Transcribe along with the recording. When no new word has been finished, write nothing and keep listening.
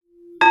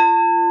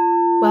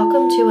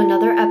Welcome to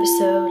another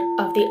episode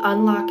of the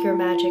Unlock Your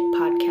Magic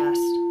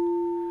podcast,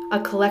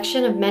 a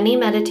collection of many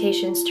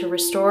meditations to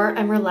restore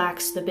and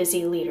relax the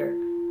busy leader.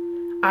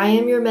 I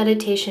am your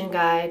meditation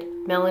guide,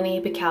 Melanie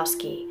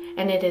Bukowski,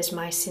 and it is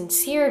my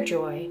sincere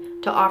joy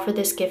to offer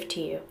this gift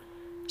to you.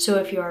 So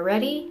if you are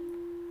ready,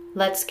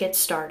 let's get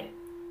started.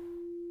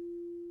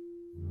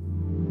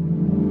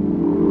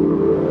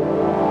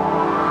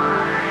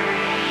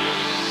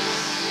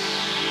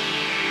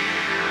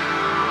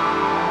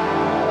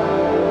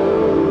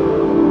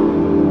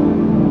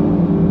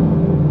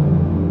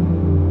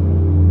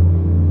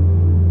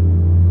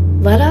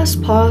 Let us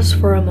pause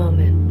for a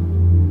moment.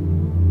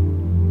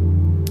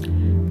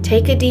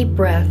 Take a deep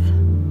breath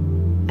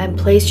and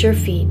place your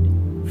feet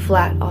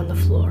flat on the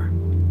floor.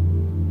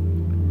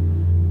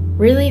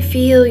 Really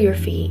feel your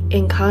feet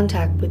in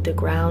contact with the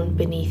ground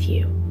beneath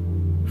you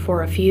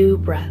for a few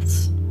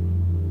breaths.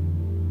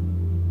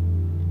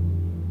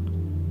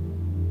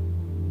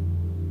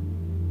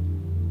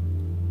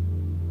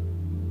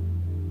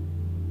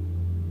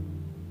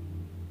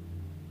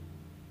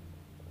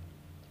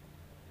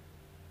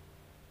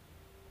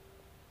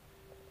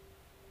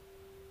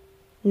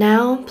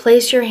 Now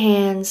place your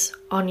hands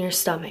on your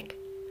stomach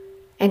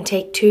and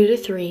take 2 to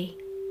 3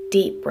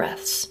 deep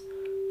breaths,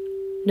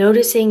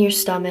 noticing your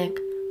stomach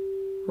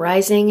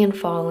rising and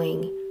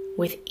falling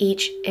with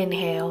each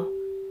inhale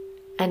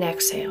and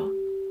exhale.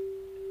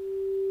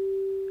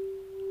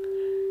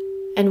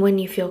 And when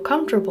you feel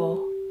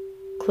comfortable,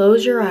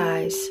 close your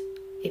eyes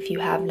if you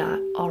have not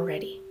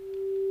already.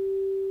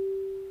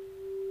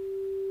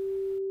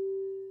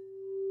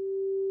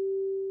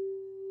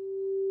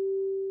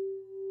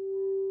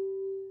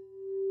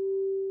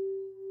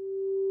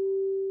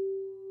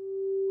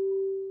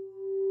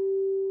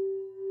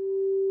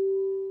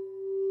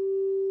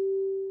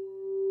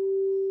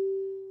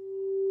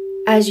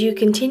 As you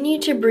continue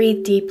to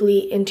breathe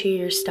deeply into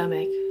your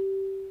stomach,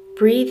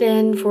 breathe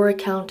in for a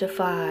count of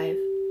 5,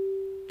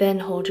 then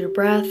hold your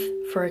breath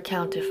for a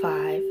count of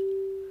 5.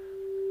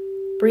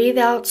 Breathe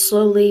out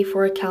slowly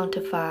for a count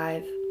of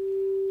 5,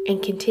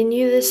 and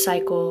continue this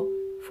cycle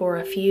for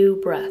a few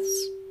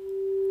breaths.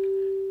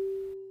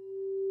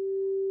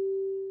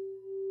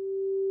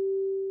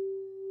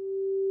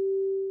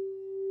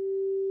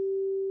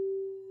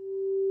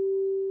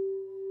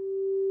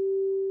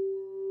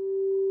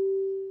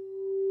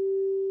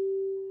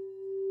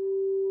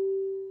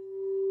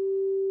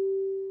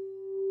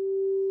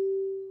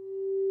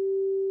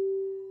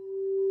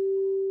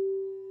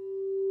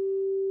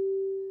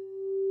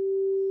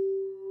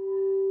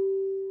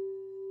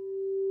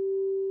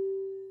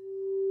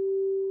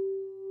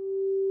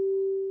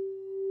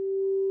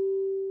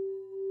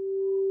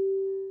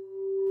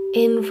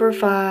 In for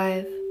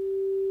 5,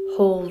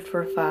 hold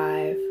for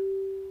 5,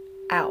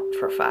 out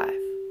for 5.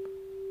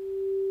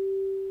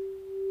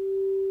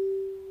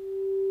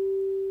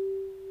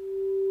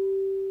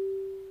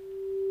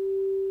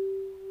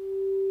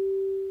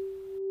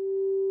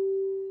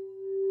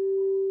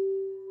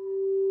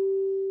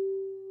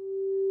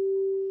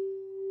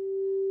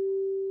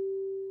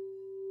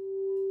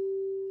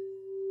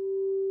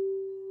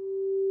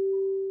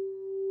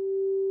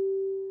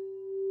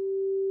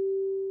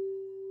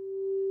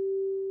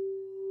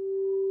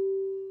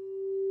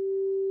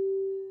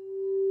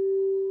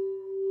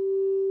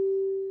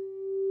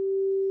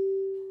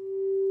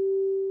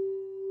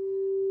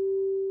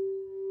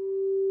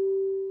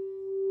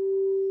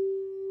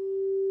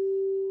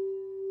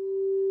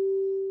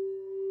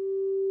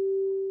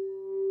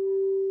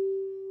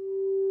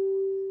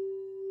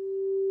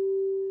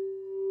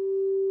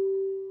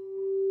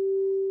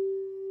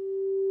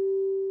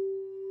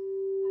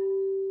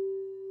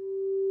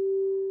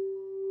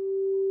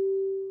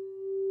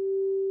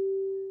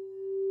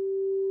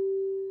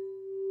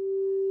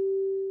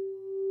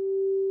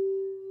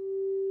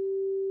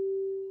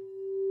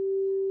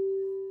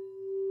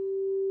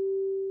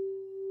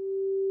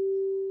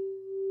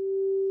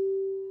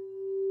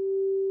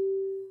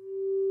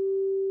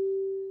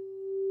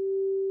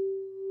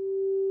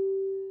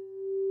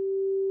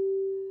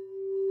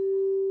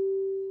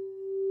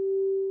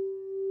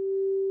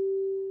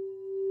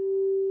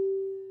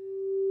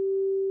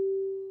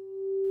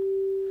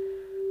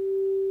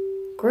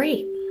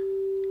 Great.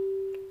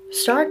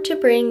 Start to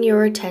bring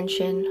your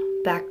attention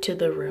back to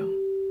the room.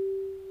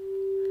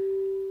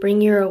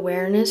 Bring your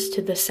awareness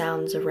to the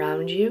sounds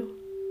around you.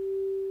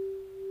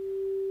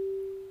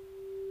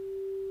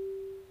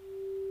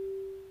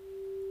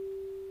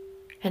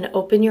 And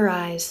open your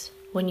eyes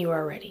when you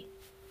are ready.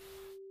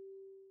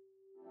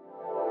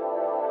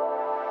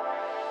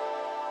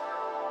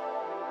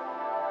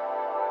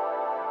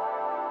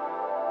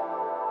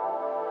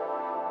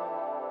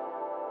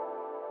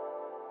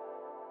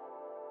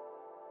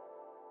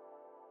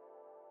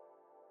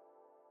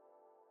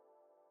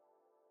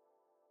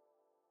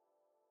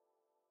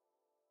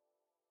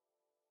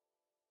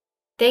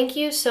 Thank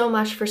you so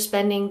much for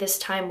spending this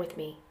time with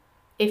me.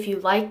 If you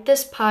like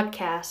this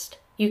podcast,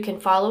 you can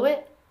follow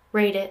it,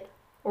 rate it,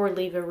 or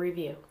leave a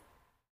review.